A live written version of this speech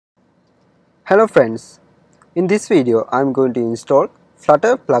Hello friends, in this video I am going to install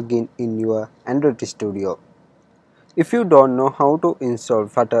Flutter plugin in your Android Studio. If you don't know how to install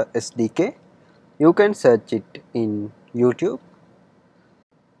Flutter SDK, you can search it in YouTube,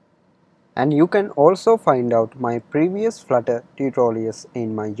 and you can also find out my previous Flutter tutorials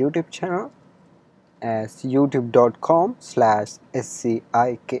in my YouTube channel as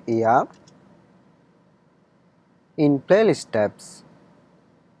youtube.com/sciker in playlist tabs,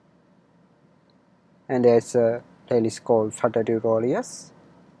 and there's a playlist called Flutter tutorials.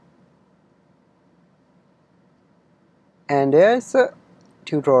 And there is a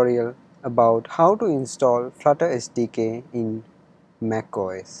tutorial about how to install Flutter SDK in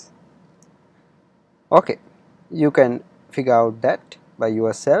macOS. Okay, you can figure out that by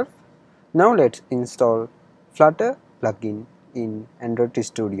yourself. Now let's install Flutter plugin in Android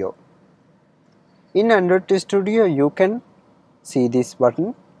Studio. In Android Studio you can see this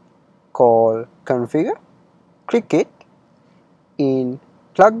button called Configure. Click it. In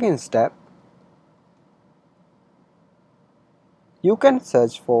Plugins tab you can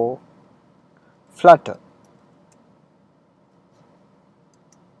search for Flutter.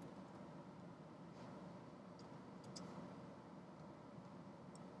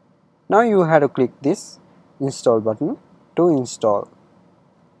 Now you have to click this install button to install.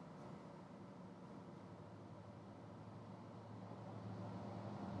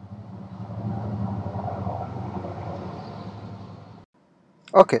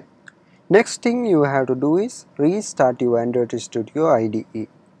 Okay, next thing you have to do is restart your Android Studio IDE.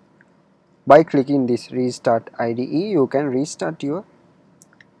 By clicking this restart IDE, you can restart your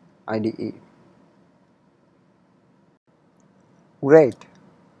IDE. Great.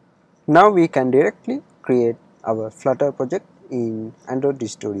 Now we can directly create our Flutter project in Android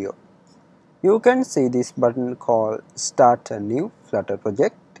Studio. You can see this button called Start a New Flutter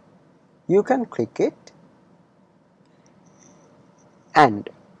Project. You can click it, and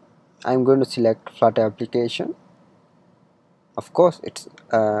I am going to select Flutter application. Of course, it's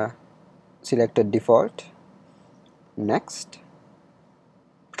selected default. Next,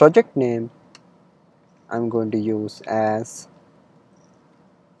 project name I'm going to use as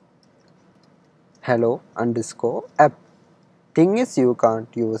hello_app. Thing is, you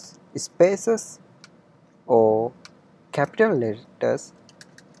can't use spaces or capital letters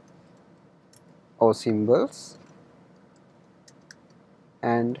or symbols,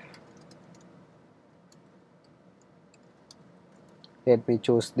 and let me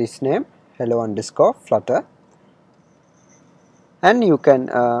choose this name, hello_flutter, and you can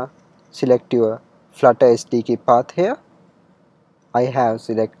select your Flutter SDK path here. I have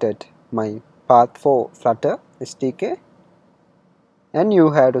selected my path for Flutter SDK, and you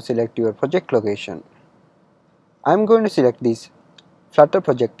have to select your project location. I am going to select this Flutter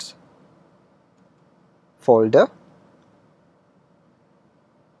projects folder.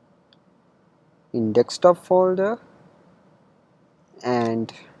 In desktop folder,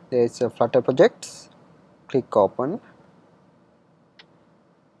 and there is a Flutter projects. Click open,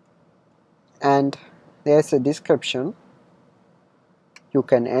 and there is a description. You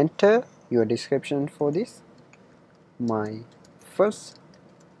can enter your description for this. My first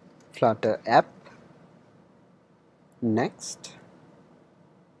Flutter app. Next,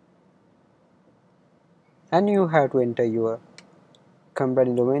 and you have to enter your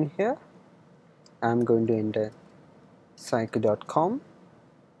company domain here. I am going to enter sciker.com,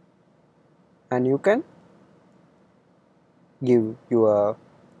 and you can give your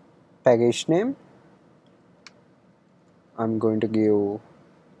package name. I'm going to give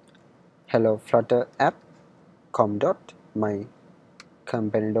hello flutter app com dot. My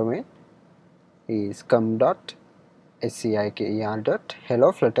company domain is com.sciker dot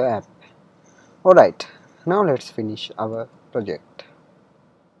hello flutter app. Alright, now let's finish our project.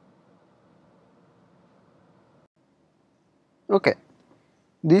 Okay,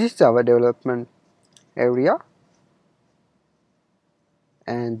 this is our development area,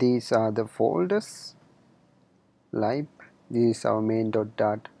 and these are the folders. Lib, this is our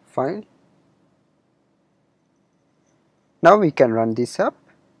main.dart file. Now we can run this app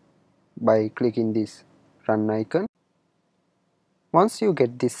by clicking this run icon. Once you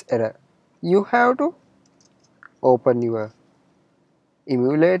get this error, you have to open your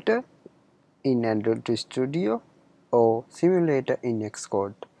emulator in Android Studio or simulator in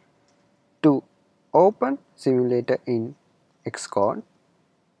Xcode. To open simulator in Xcode,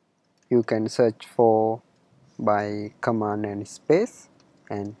 you can search for by command and space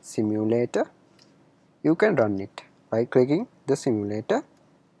and simulator. You can run it by clicking the simulator.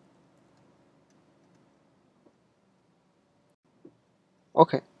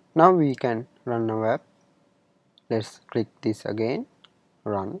 Okay, Now we can run our app. Let's click this again,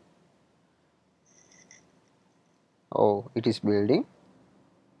 run. Oh, it is building.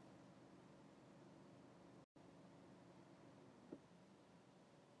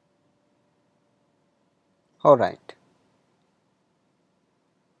 Alright,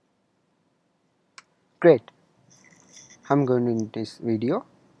 great. I'm going to end this video.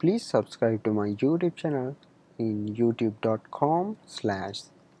 Please subscribe to my YouTube channel in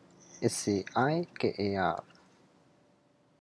youtube.com/SAIKAR.